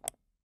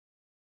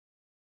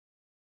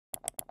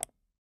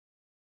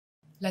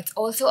 Let's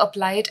also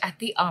apply it at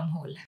the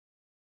armhole.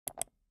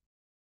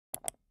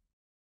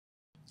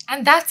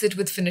 And that's it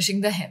with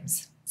finishing the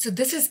hems. So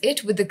this is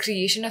it with the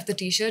creation of the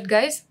t-shirt,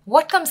 guys.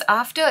 What comes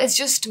after is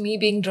just me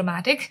being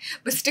dramatic,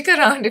 but stick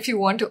around if you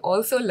want to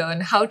also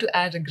learn how to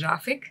add a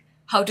graphic,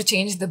 how to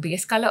change the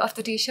base color of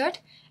the t-shirt,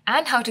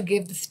 and how to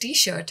give this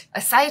t-shirt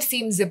a side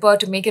seam zipper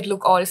to make it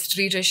look all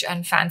streetish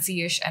and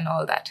fancy-ish and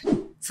all that.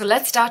 So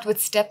let's start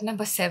with step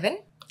number 7.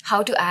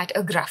 How to add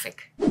a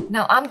graphic.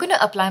 Now I'm going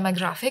to apply my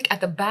graphic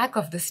at the back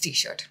of this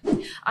t-shirt.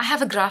 I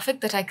have a graphic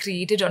that I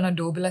created on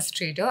Adobe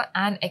Illustrator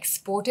and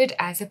exported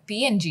as a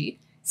PNG,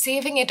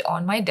 saving it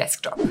on my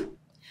desktop.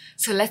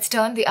 So let's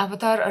turn the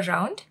avatar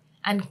around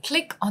and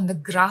click on the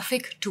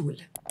graphic tool.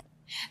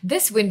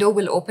 This window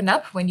will open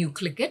up when you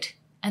click it,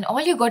 and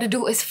all you got to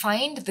do is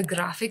find the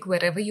graphic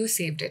wherever you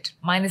saved it.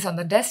 Mine is on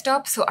the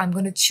desktop, so I'm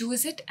going to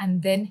choose it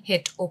and then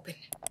hit open.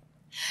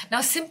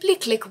 Now simply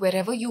click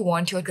wherever you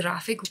want your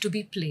graphic to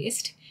be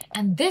placed,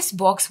 and this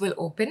box will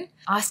open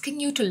asking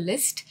you to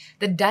list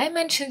the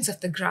dimensions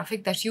of the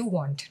graphic that you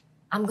want.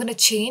 I'm going to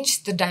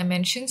change the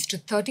dimensions to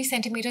 30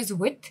 centimeters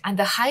width, and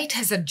the height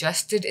has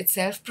adjusted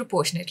itself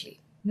proportionately.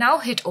 Now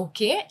hit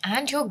OK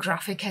and your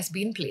graphic has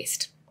been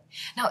placed.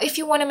 Now if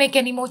you want to make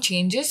any more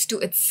changes to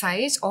its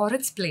size or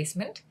its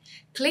placement,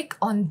 click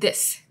on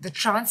this, the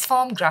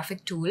Transform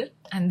Graphic tool,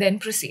 and then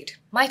proceed.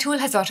 My tool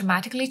has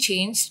automatically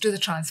changed to the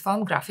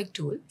Transform Graphic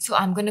tool, so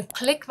I'm going to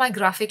click my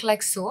graphic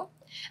like so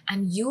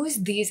and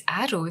use these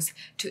arrows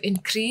to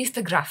increase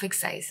the graphic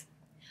size.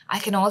 I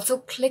can also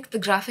click the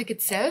graphic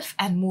itself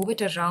and move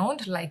it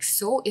around like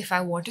so if I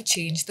want to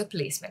change the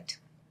placement.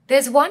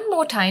 There's one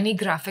more tiny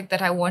graphic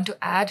that I want to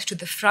add to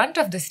the front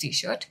of this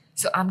t-shirt,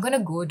 so I'm going to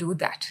go do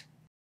that.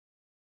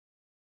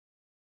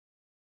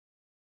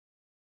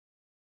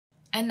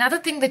 Another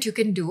thing that you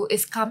can do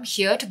is come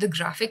here to the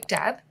graphic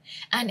tab,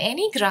 and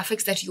any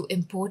graphics that you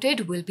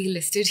imported will be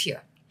listed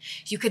here.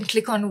 You can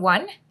click on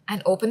one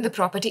and open the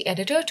property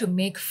editor to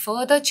make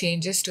further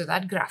changes to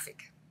that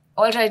graphic.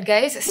 Alright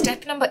guys,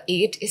 step number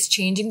 8 is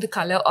changing the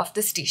color of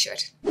this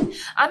t-shirt.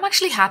 I'm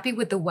actually happy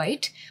with the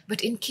white,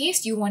 but in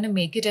case you want to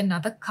make it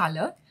another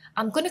color,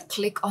 I'm going to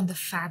click on the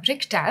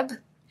fabric tab,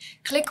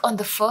 click on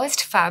the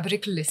first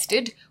fabric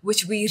listed,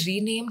 which we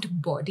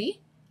renamed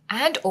body,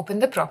 and open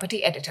the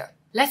property editor.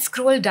 Let's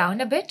scroll down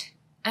a bit,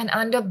 and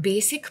under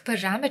basic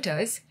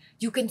parameters,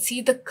 you can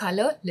see the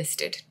color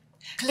listed.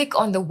 Click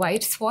on the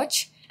white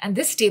swatch and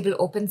this table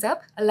opens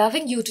up,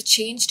 allowing you to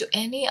change to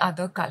any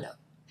other color.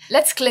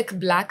 Let's click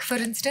black for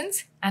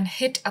instance and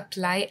hit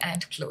apply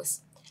and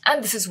close.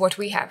 And this is what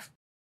we have.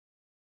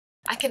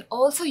 I can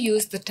also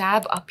use the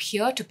tab up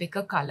here to pick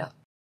a color.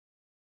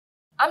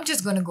 I'm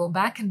just going to go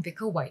back and pick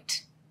a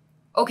white.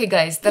 Okay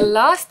guys, the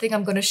last thing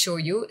I'm going to show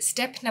you,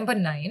 step number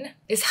 9,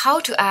 is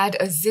how to add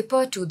a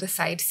zipper to the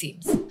side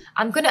seams.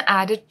 I'm going to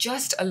add it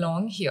just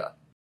along here.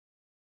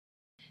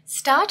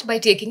 Start by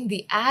taking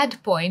the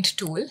add point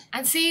tool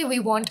and say we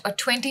want a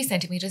 20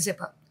 centimeter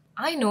zipper.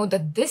 I know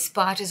that this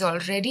part is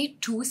already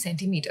 2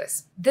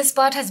 centimeters. This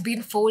part has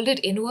been folded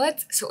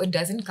inwards, so it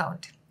doesn't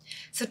count.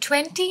 So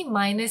 20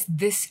 minus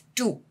this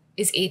 2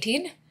 is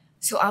 18.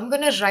 So I'm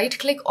going to right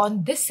click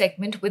on this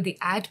segment with the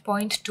add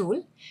point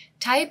tool,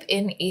 type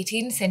in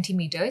 18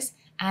 centimeters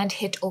and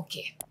hit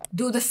OK.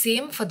 Do the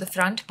same for the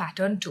front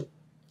pattern too.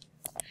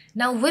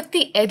 Now with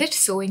the edit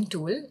sewing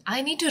tool,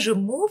 I need to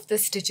remove the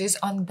stitches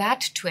on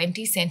that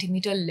 20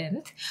 centimeter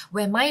length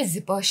where my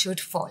zipper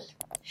should fall.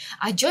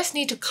 I just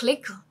need to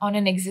click on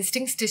an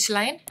existing stitch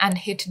line and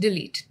hit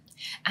delete.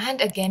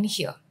 And again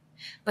here.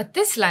 But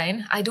this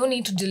line, I don't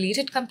need to delete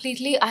it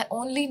completely, I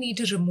only need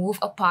to remove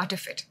a part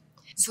of it.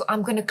 So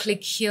I'm going to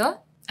click here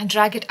and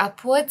drag it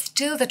upwards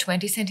till the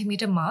 20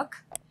 centimeter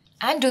mark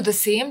and do the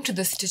same to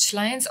the stitch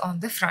lines on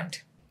the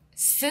front.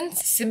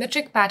 Since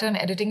symmetric pattern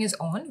editing is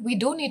on, we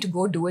don't need to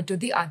go do it to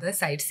the other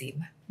side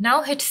seam.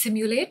 Now hit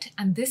simulate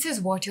and this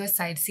is what your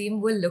side seam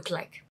will look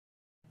like.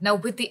 Now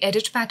with the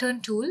edit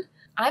pattern tool,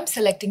 I'm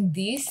selecting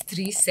these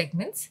 3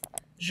 segments,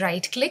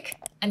 right click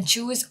and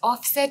choose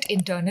offset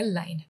internal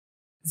line.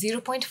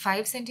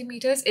 0.5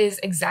 centimeters is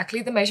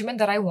exactly the measurement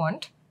that I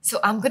want. So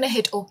I'm going to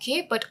hit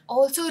OK, but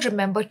also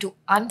remember to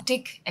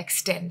untick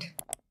extend.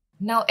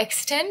 Now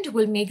extend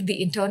will make the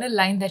internal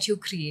line that you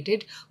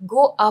created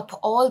go up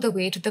all the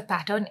way to the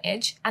pattern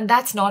edge, and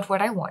that's not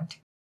what I want.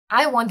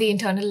 I want the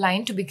internal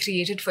line to be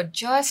created for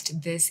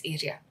just this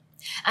area.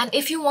 And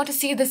if you want to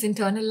see this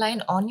internal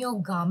line on your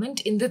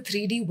garment in the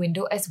 3D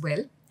window as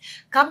well,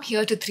 come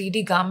here to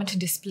 3D garment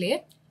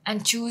display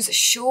and choose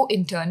show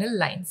internal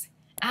lines,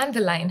 and the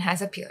line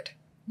has appeared.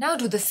 Now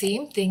do the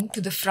same thing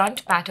to the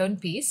front pattern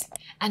piece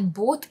and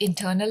both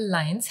internal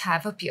lines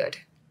have appeared.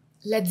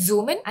 Let's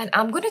zoom in and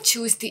I'm going to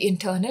choose the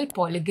internal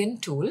polygon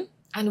tool,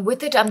 and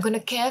with it I'm going to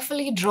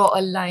carefully draw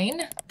a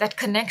line that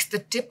connects the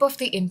tip of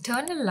the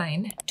internal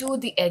line to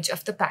the edge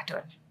of the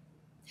pattern.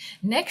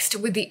 Next,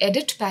 with the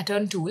edit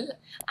pattern tool,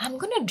 I'm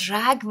going to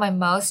drag my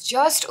mouse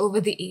just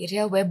over the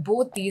area where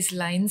both these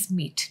lines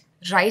meet.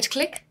 Right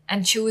click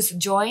and choose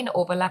join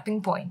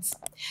overlapping points.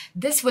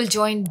 This will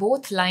join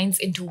both lines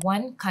into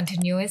one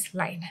continuous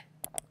line.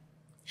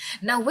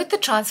 Now with the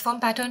transform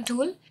pattern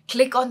tool,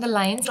 click on the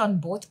lines on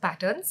both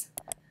patterns,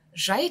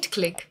 right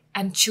click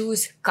and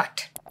choose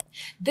cut.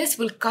 This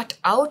will cut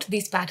out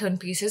these pattern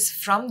pieces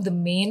from the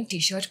main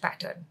t-shirt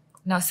pattern.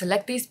 Now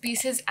select these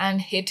pieces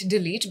and hit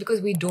delete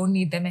because we don't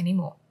need them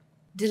anymore.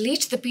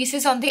 Delete the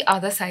pieces on the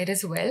other side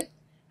as well,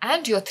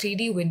 and your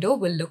 3D window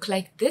will look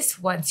like this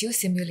once you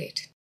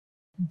simulate.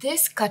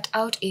 This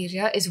cutout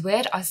area is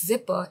where our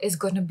zipper is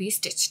going to be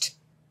stitched.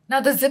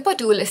 Now the zipper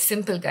tool is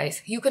simple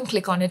guys, you can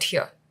click on it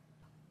here.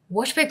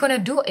 What we're going to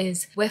do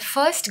is, we're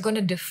first going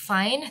to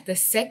define the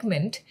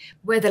segment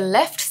where the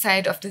left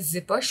side of the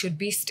zipper should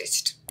be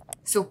stitched.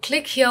 So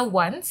click here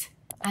once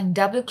and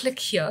double click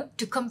here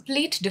to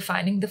complete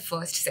defining the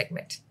first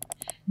segment.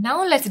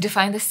 Now let's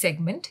define the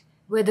segment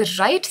where the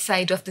right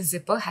side of the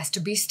zipper has to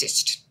be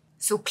stitched.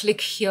 So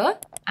click here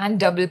and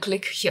double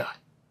click here.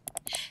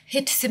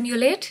 Hit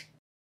simulate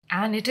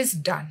and it is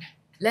done.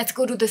 Let's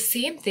go do the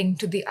same thing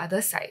to the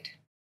other side.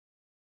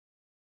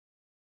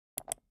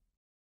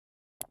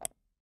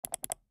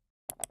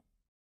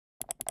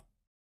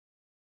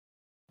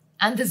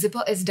 And the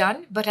zipper is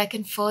done, but I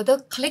can further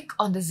click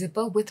on the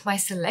zipper with my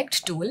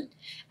select tool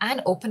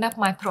and open up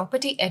my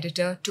property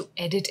editor to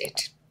edit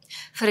it.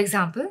 For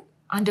example,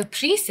 under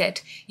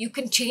preset, you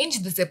can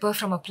change the zipper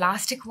from a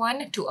plastic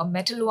one to a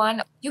metal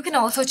one. You can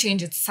also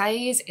change its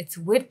size, its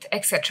width,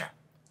 etc.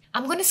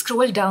 I'm going to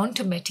scroll down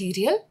to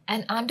material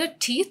and under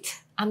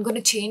teeth, I'm going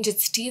to change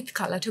its teeth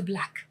color to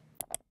black.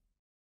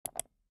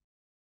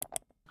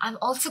 I'm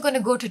also going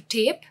to go to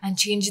tape and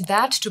change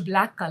that to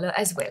black color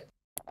as well.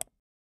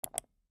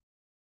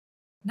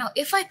 Now,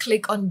 if I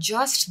click on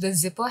just the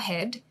zipper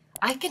head,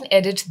 I can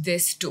edit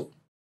this too.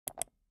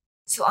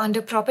 So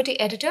under property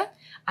editor,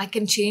 I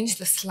can change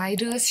the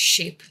slider's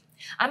shape.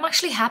 I'm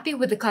actually happy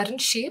with the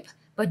current shape,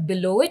 but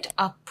below it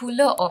are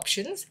puller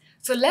options.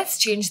 So let's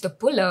change the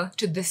puller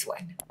to this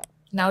one.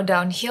 Now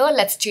down here,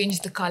 let's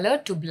change the color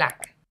to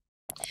black.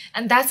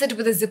 And that's it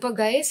with the zipper,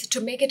 guys. To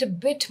make it a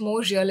bit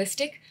more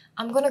realistic,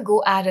 I'm going to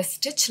go add a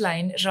stitch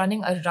line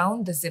running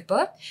around the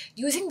zipper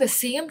using the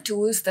same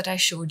tools that I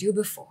showed you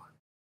before.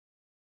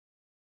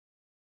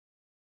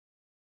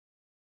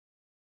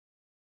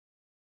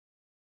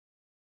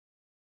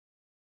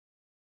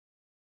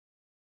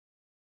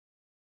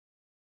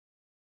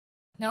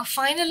 Now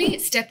finally,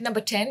 step number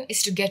 10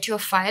 is to get your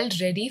file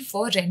ready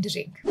for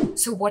rendering.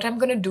 So what I'm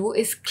going to do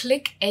is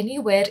click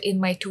anywhere in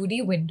my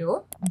 2D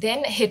window,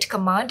 then hit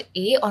Command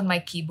A on my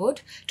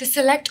keyboard to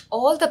select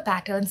all the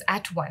patterns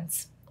at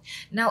once.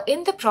 Now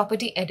in the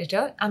property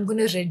editor, I'm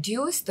going to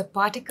reduce the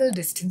particle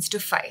distance to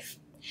 5.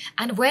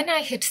 And when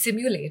I hit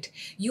simulate,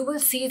 you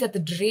will see that the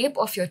drape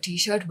of your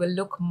t-shirt will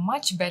look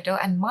much better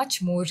and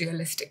much more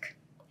realistic.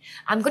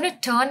 I'm going to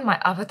turn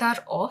my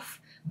avatar off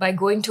by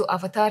going to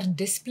Avatar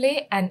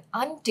Display and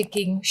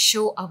unticking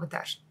Show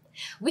Avatar.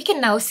 We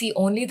can now see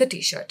only the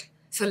t-shirt.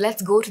 So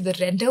let's go to the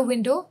render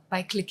window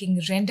by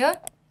clicking Render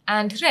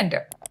and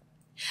Render.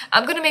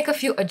 I'm going to make a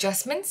few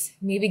adjustments,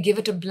 maybe give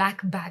it a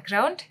black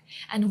background.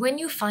 And when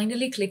you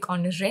finally click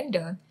on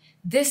Render,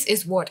 this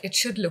is what it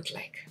should look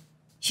like.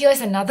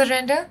 Here's another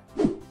render,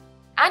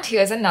 and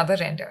here's another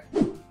render.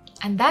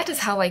 And that is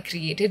how I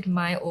created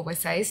my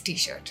oversized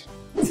t-shirt.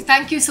 So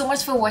thank you so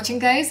much for watching,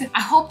 guys.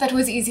 I hope that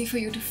was easy for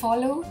you to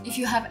follow. If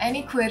you have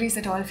any queries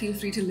at all, feel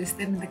free to list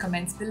them in the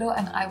comments below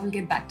and I will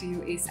get back to you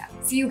ASAP.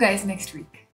 See you guys next week.